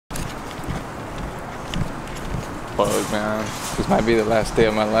Fuck, man. This might be the last day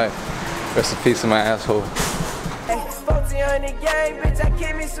of my life. Rest in peace in my asshole. Hey, 1400 gang, bitch, I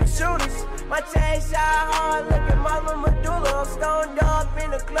keep me some shooters. My chain shine hard, look at my little medulla. I'm stoned up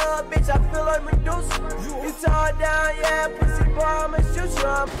in the club, bitch, I feel like Medusa. You tall down, yeah, pussy boy, I'ma shoot you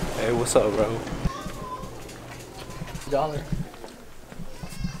up. Hey, what's up, bro? $1.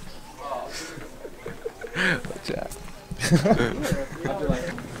 What's that?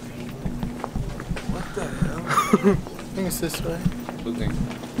 What the hell? I think it's this way. Good thing.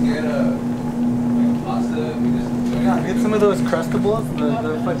 Get some of those Crustables,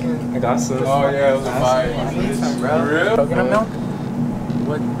 the fucking... I got some. Oh yeah, it was a fire. I need some, bro. Coconut milk?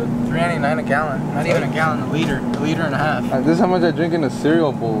 What, the $3.99 a gallon? Not even a gallon, a liter and a half. This is how much I drink in a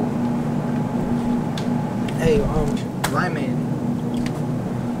cereal bowl. Hey, limeade.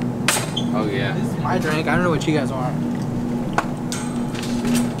 Oh yeah. This is my drink. I don't know what you guys want.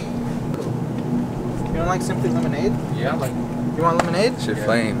 You don't like Simply Lemonade? Yeah, like. You want lemonade? Shit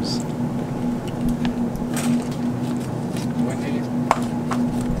flames.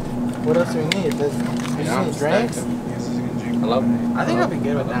 What else do we need? We just need drinks? I love it. I think I'll be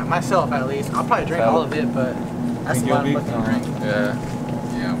good with that. Myself, at least. I'll probably drink all of it, but that's a lot of fucking drink. Yeah.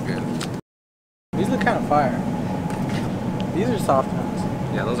 Yeah, I'm good. These look kind of fire. These are soft ones.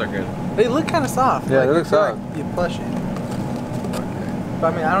 Yeah, those are good. They look kind of soft. Yeah, like, they look soft. Like you plush it.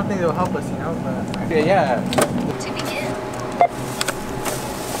 But I mean, I don't think they'll help us, you know. But Okay, yeah. To begin.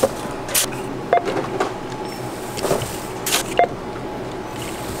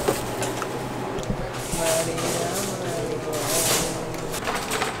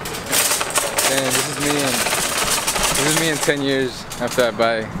 Damn, this is me in 10 years after I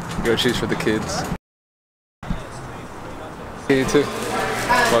buy groceries for the kids. You too?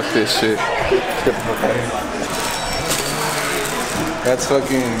 Fuck this shit. That's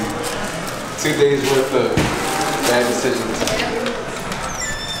fucking 2 days worth of bad decisions.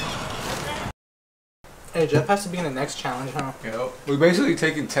 hey, Jeff has to be in the next challenge, huh? Yo, we're basically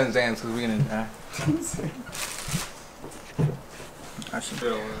taking 10 Xans because we're gonna die.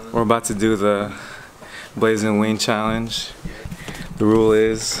 We're about to do the Blazin wing challenge. The rule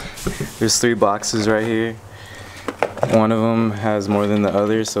is there's 3 boxes right here. One of them has more than the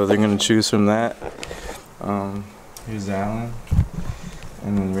other, so they're gonna choose from that. Here's Alan,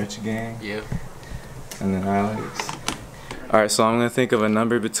 and then Rich Gang, Yep. and then Alex. Alright, so I'm gonna think of a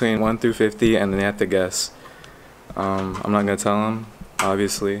number between 1 through 50, and then they have to guess. I'm not gonna tell them,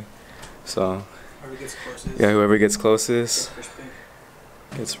 obviously. So, Whoever gets closest. yeah, whoever gets closest First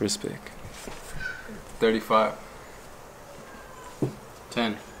pick. gets first pick. 35.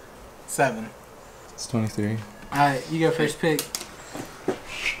 10. 7. It's 23. Alright, you go first pick.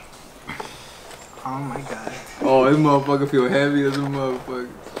 Oh my god. Oh, this motherfucker feel heavy as a motherfucker.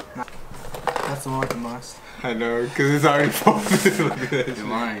 That's the one with the most. I know, because it's already folded. Look at that. You're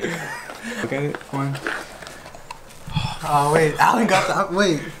lying. Look at it. 1. Oh wait, Alan got the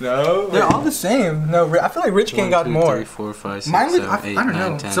wait. No. They're all the same. No, I feel like Rich King got more. 3, 4, 5, 6, Mine look, 7, 8, I don't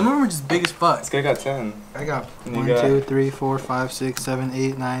 9, know. 10. Some of them are just big as fuck. This guy got 10. I got You 1, got- 2, 3, 4, 5, 6, 7,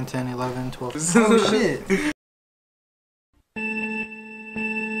 8, 9, 10, 11, 12. Oh shit.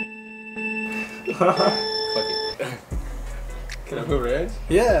 Fuck it. Can I put red?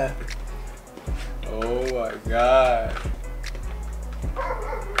 Yeah. Oh my god.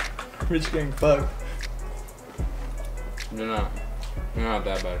 Rich King fuck. They're not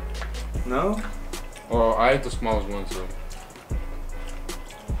that bad. No? Well, I ate the smallest one, so.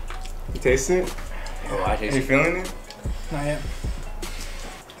 You taste it? Oh, I Are taste you it. feeling it? Not yet. I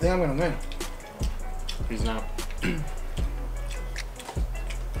think I'm gonna win. He's not. I'm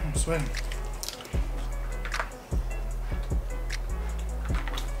sweating.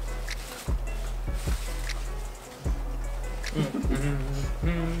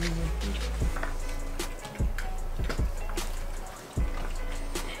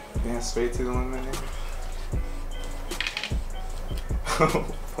 Yeah, straight to the lemonade. Oh,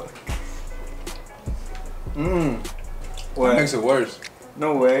 fuck. What? Makes it worse.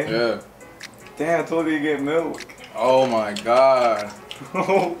 No way. Yeah. Damn, I told you to get milk. Oh my god.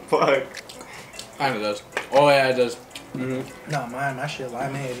 Oh, fuck. Kinda does. Oh, yeah, it does. No, my shit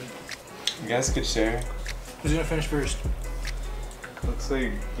limeade. You guys could share. Who's gonna finish first? Looks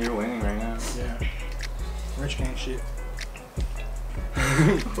like you're winning right now. Yeah. Rich King shit.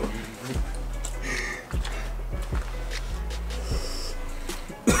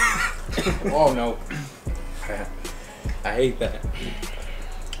 Oh, no. I hate that.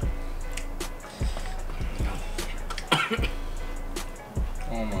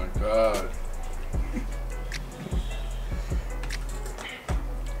 Oh my god.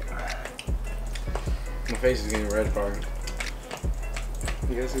 My face is getting red, bro.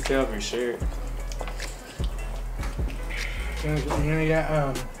 You guys can tell your shirt. You're gonna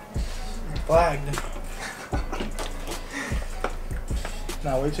get flagged.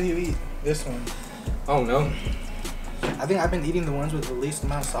 Now wait till you eat this one. Oh no. I think I've been eating the ones with the least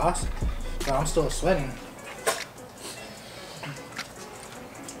amount of sauce, but I'm still sweating.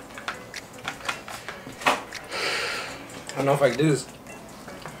 I don't know if I can do this.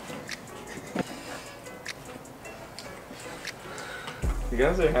 You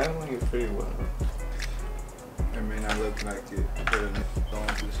guys are handling it pretty well. It may not look like it, but going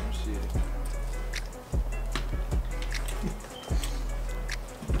through some shit.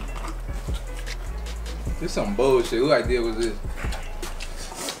 This some bullshit. Who idea was this?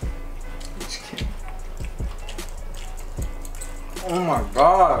 Oh my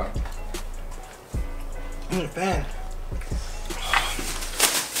god. I'm a fan.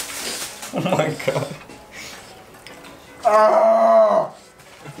 Oh my god. Oh!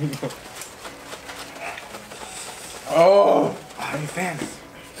 Oh! I'm a fan.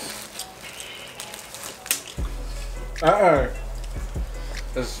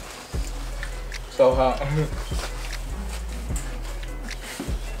 It's so hot.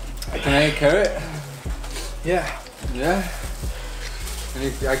 Can I eat carrot? Yeah. Yeah.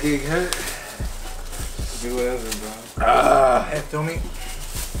 I can eat carrot? Do whatever, bro. Hey, feel me?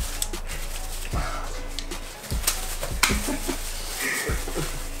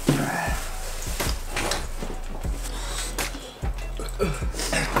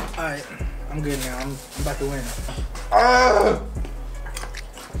 Alright, I'm good now. I'm about to win.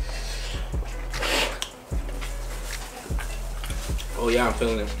 Oh yeah, I'm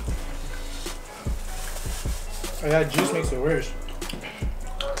feeling it. Oh, that juice makes it worse.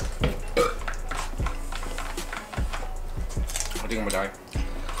 I think I'm gonna die.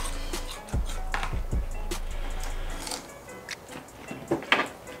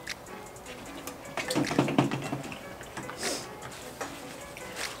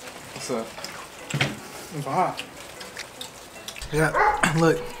 What's up? It's hot. Yeah,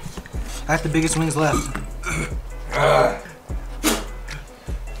 look. That's the biggest wings left.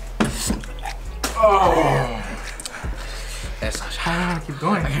 Oh. That's not I gotta keep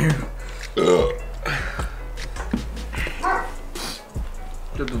going.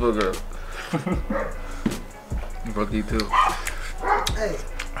 Get the fuck up. You brought these too. Hey.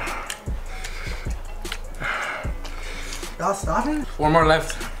 Y'all stopping? 4 more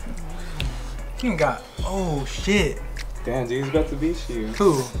left. You got. Oh shit. Damn, dude, he's about to beat you.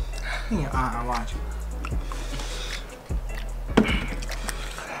 Who? Yeah, watch.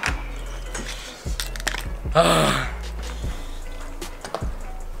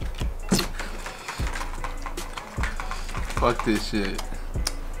 Fuck this shit.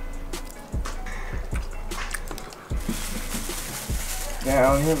 Yeah,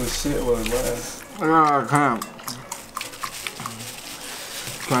 I don't give a shit what it was. I can't.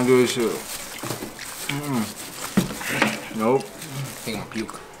 Can't do this shit. Nope. I think I'm gonna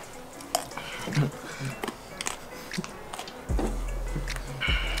puke.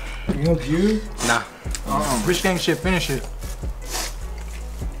 You gonna puke? Nah. Rich gang shit, finish it.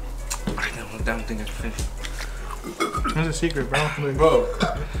 I don't think I can finish. There's a secret, bro. Look. Bro,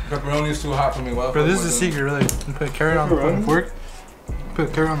 pepperoni is too hot for me. Bro, this is a secret, really. You put a carrot on the fucking fork. Put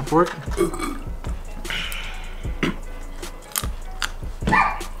a carrot on the fork.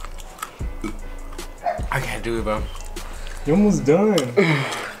 I can't do it, bro. You're almost done.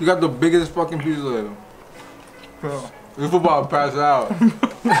 You got the biggest fucking piece of it. Bro. This football pass out.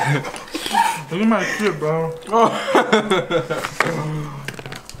 Look at my shit, bro.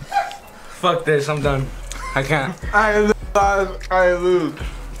 Fuck this, I'm done. I can't. I lose.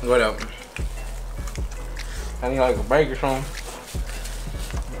 What up? I need like a break or something.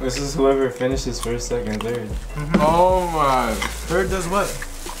 This is whoever finishes first, second, third. Oh my. Third does what?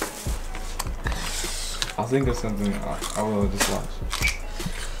 I'll think of something. I will just watch.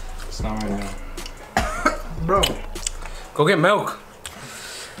 It's not right now. Bro. Go get milk.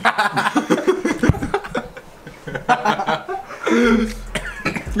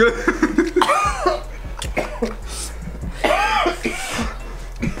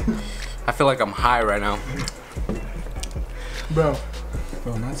 I feel like I'm high right now. Bro.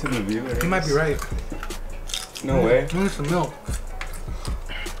 Bro, not to the viewers. You might be right. No way. You need some milk.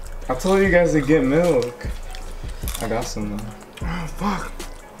 I told you guys to get milk. I got some though. Oh, fuck.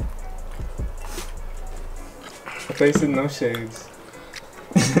 I thought you said no shades.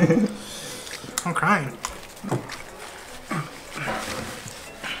 I'm crying.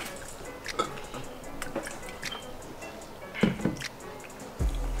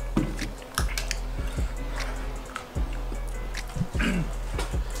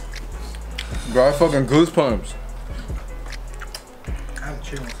 Bro, I fucking goosebumps. I'm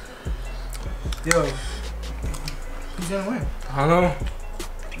chilling. Yo, who's gonna win? I don't know.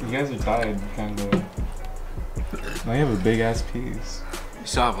 You guys are tired, kind of. I have a big ass piece. You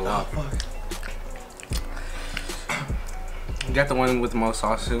still have a lot. Oh, fuck. You got the one with the most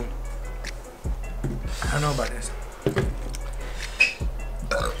sauce too. I don't know about this.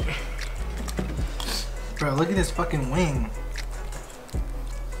 Bro, look at this fucking wing.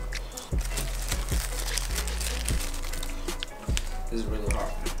 This is really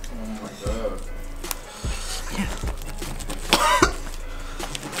hot. Oh my god.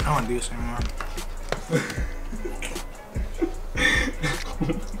 I don't want to do this anymore.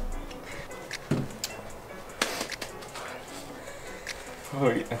 Oh,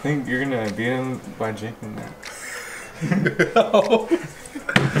 I think you're gonna beat him by drinking that.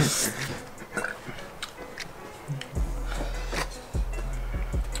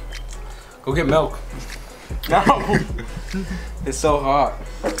 Go get milk. No! It's so hot.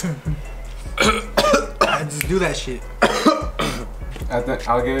 I just do that shit.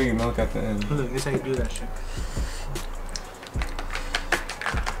 I'll give you milk at the end. Look, this how you do that shit.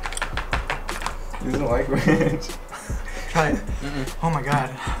 He doesn't like ranch. Try it. Oh my god.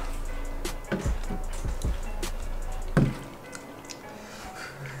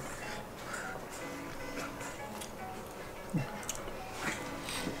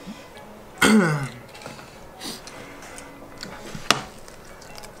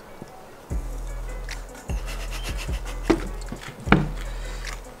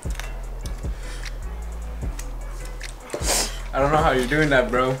 I don't know how you're doing that,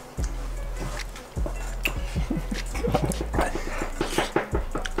 bro.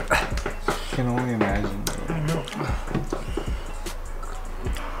 Can only imagine.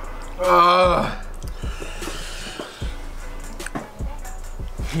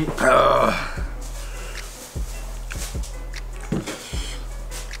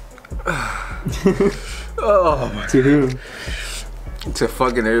 Oh my. To who? To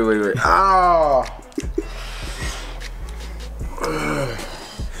fucking everybody. Ah.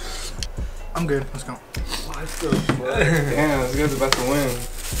 I'm good. Let's go. Damn, this guy's about to win.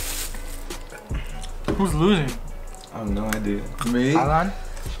 Who's losing? I have no idea. Me? Alan?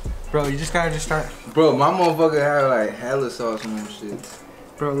 Bro, you just gotta start. Bro, my motherfucker had like hella sauce on that shit.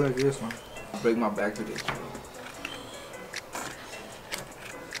 Bro, look at this one. Break my back for this, bro.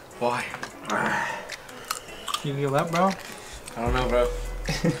 Why? You give up, bro? I don't know, bro.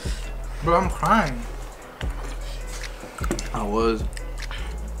 Bro, I'm crying. I was.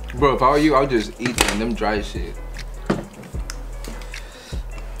 Bro, if I were you, I would just eat them dry shit.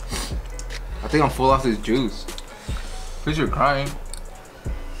 I think I'm full off this juice. Cause you're crying.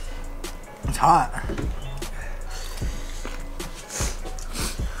 It's hot.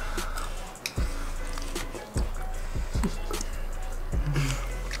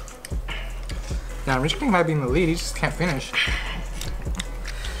 Now, Rich King might be in the lead. He just can't finish.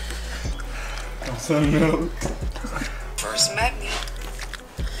 Some milk. First met me.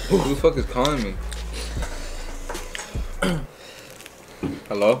 Who the fuck is calling me?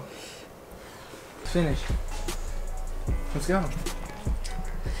 Hello? Finish. Let's go.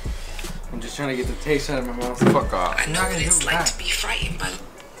 I'm just trying to get the taste out of my mouth. Fuck off. I You're know not what gonna it's do like that. to be frightened by.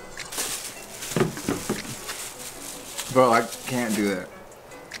 Bro, I can't do that.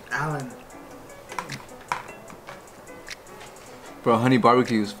 Alan. Bro, honey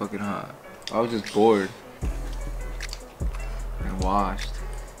barbecue is fucking hot. I was just bored. And washed.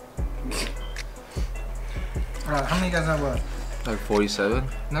 Alright, how many guys have left? Like 47?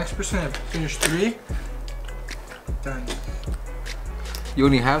 Next person to finish 3. Done. You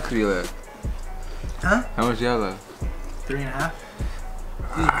only have 3 left. Huh? How much do you have left? 3.5.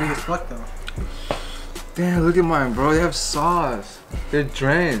 These are big as fuck though. Damn, look at mine, bro. They have sauce. They're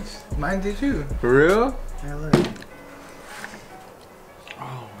drenched. Mine did too. For real? Yeah, look.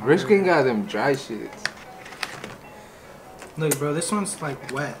 Rich King got them dry shits. Look, bro, this one's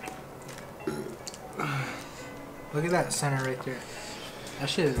like wet. Look at that center right there. That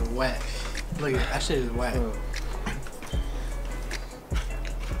shit is wet. Look at it. That shit is wet. Oh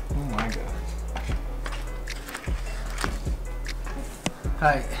my god.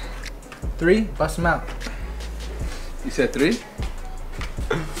 Alright. 3, bust them out. You said 3?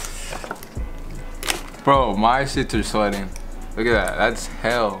 Bro, my shits are sweating. Look at that. That's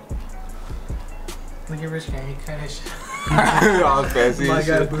hell. Look at Rich Gang. He kind of shit. All fancy My and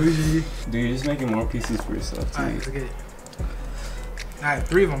God, shit. bougie. Dude, you're just making more pieces for yourself, too. Alright, let's get it. Alright,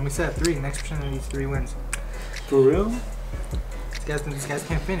 3 of them. We said 3. Next person of these 3 wins. For real? These guys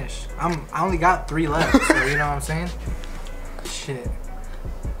can't finish. I only got 3 left, so you know what I'm saying? Shit.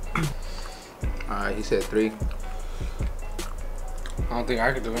 Alright, he said 3. I don't think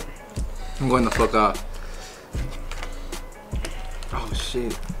I could do it. I'm going the fuck off. Oh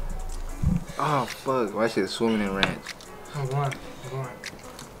shit. Oh fuck. Why shit swimming in ranch? I'm going.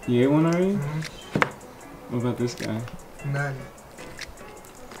 You ate one already? Mm-hmm. What about this guy? None.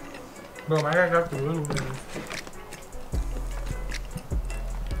 Bro, my guy got the little bit.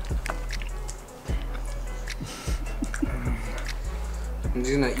 I'm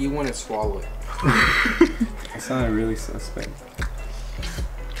just gonna eat one and swallow it. That sounded really suspect.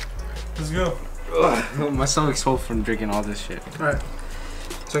 Let's go. Ugh, my stomach's full from drinking all this shit. Alright.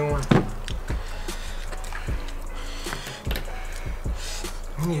 Second one.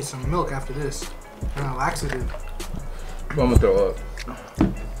 I need some milk after this. And a laxative. I'm gonna throw up.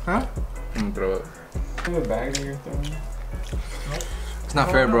 Huh? I'm gonna throw up. You have a bag that you're throwing? It's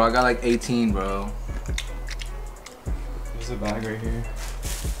not fair, bro. I got like 18, bro. There's a bag right here.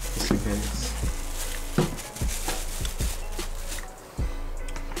 Just in case.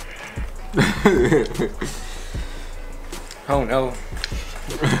 Oh no.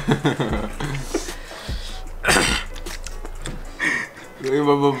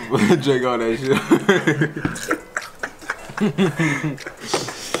 Drink all that shit.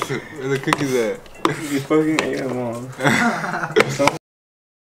 Where the cookies at? You fucking ate them all.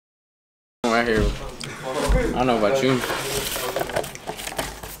 Right here. I don't know about you.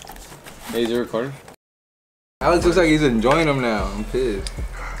 Hey, is it recording? Alex looks like he's enjoying them now. I'm pissed.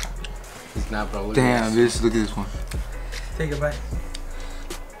 It's not, bro. Look Damn, at this. bitch, look at this one. Take a bite.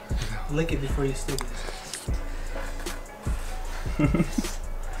 Lick it before you stick it.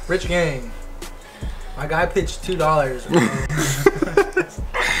 Rich gang. My guy pitched $2.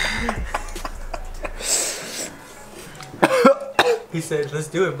 He said, "Let's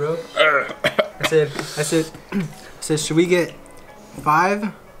do it, bro." I said, should we get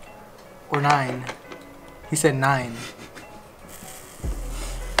 5 or 9? He said 9.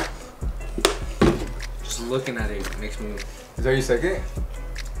 Just looking at it makes me. Is that your second?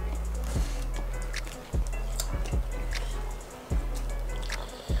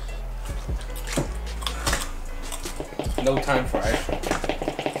 No time for ice.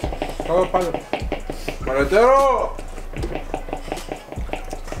 Oh, paletero!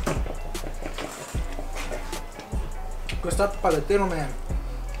 Go stop the paletero, man.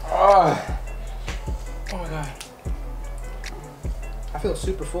 Oh. Oh my god. I feel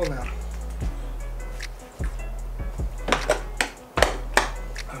super full now.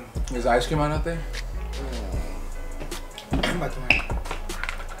 There's ice cream out there? I'm about to win.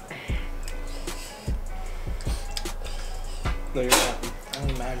 No, you're not. I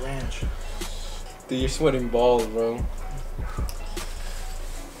need Mad Ranch. Dude, you're sweating balls, bro.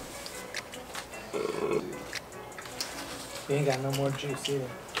 You ain't got no more juice either.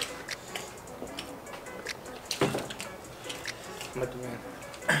 I'm about to win.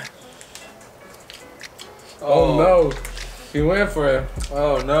 Oh no. He went for it.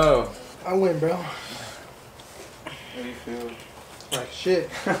 Oh no. I win, bro. How do you feel? Like shit.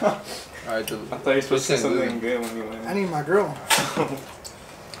 Alright, I thought you were supposed to say something good when you went. I need my girl.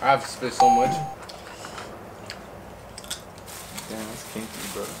 I've spit so much. Damn, that's kinky,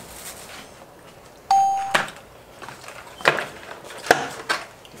 bro.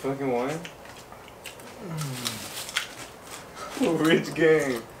 You fucking won? Rich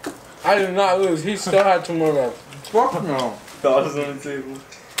game. I did not lose. He still had 2 more left. Fuck no. Dollars on the table.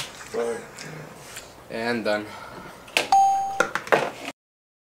 Sorry. And done.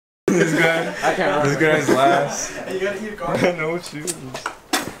 This guy. I can't This guy's last. You gotta eat a car. No shoes.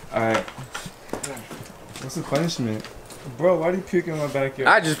 Alright. What's the punishment? Bro, why do you puke in my backyard?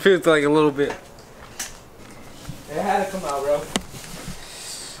 I just puked like a little bit. It had to come out, bro.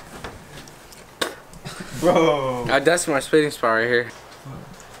 Bro. That's my spitting spot right here.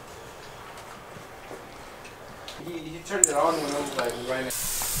 He turned it on when I was like right now.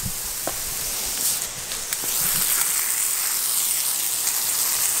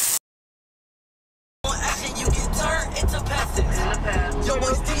 You get turned into passive. Yo,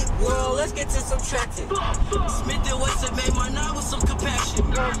 boys deep, well, let's get to subtracting. Smith and Wesson made my night with some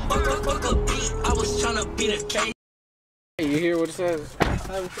compassion. Fuck a beat, I was trying to beat a case. Hey, you hear what it says? I'm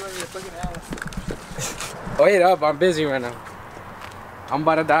showing you a fucking ass. Wait up, I'm busy right now. I'm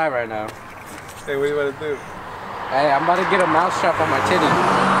about to die right now. Hey, what are you about to do? Hey, I'm about to get a mousetrap on my titty.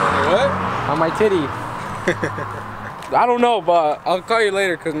 What? On my titty. I don't know, but I'll call you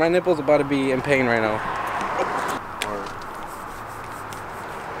later because my nipple's about to be in pain right now.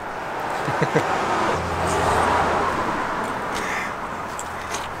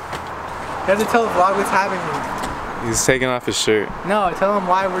 You have to tell the vlog what's happening. He's taking off his shirt. No, tell him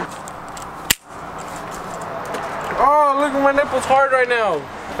why we're. my nipples hard right now.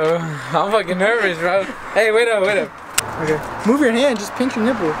 I'm fucking nervous, bro. Hey, wait up. Okay. Move your hand, just pinch your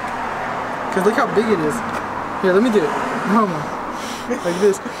nipple. Cause look how big it is. Here, let me do it. Come on. Like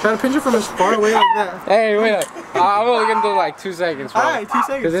this. Try to pinch it from as far away like that. Hey, wait up. I'm only gonna do like 2 seconds, bro. Alright, 2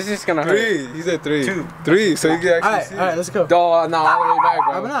 seconds. Cause this is gonna hurt. 3. He said 3. 3, so you can actually see. Alright, let's go. No, all the way back,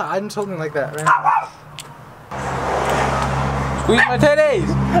 bro. I'm not. I didn't hold me like that. Right now. Squeeze my titties.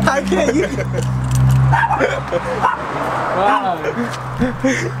 I can't use it. Wow.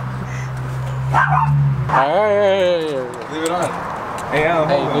 Alright. Leave it on. Hey, Alan,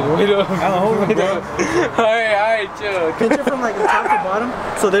 Hey, nigga, wait up. Alan, hold him, bro. Alright, chill. Pinch it from like the top to bottom.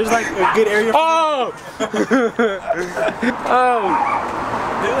 So there's like a good area for Oh! Oh!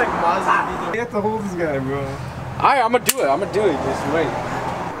 They're like Mazda. You have to hold this guy, bro. Alright, I'm gonna do it. Just wait.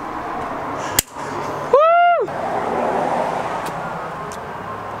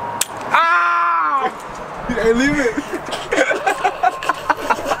 Hey, leave it.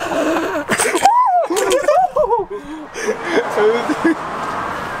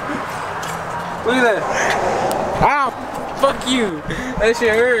 Look at that. Ow! Fuck you. That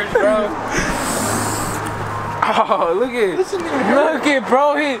shit hurts, bro. Oh, look at bro.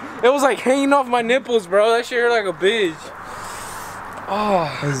 It was like hanging off my nipples, bro. That shit hurt like a bitch.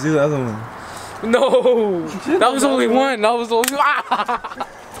 Oh. Let's do the other one. No. That was only one. That was only one.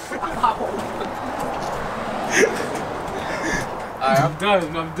 Alright, I'm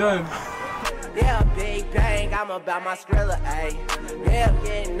done. Yeah, big bang, I'm about my Skrilla, ayy. Yeah, I'm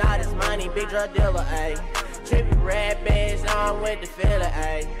getting all this money, big drug dealer, ayy. Trippy red bands on with the feeling,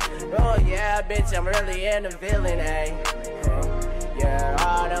 ayy. Oh yeah, bitch, I'm really in the villain, ayy. Yeah,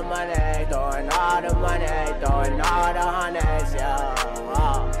 all the money, throwing all the money, throwing all the honeys, yeah.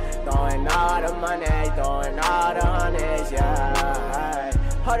 Throwing all the money, throwing all the honeys, yeah.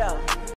 Hold up.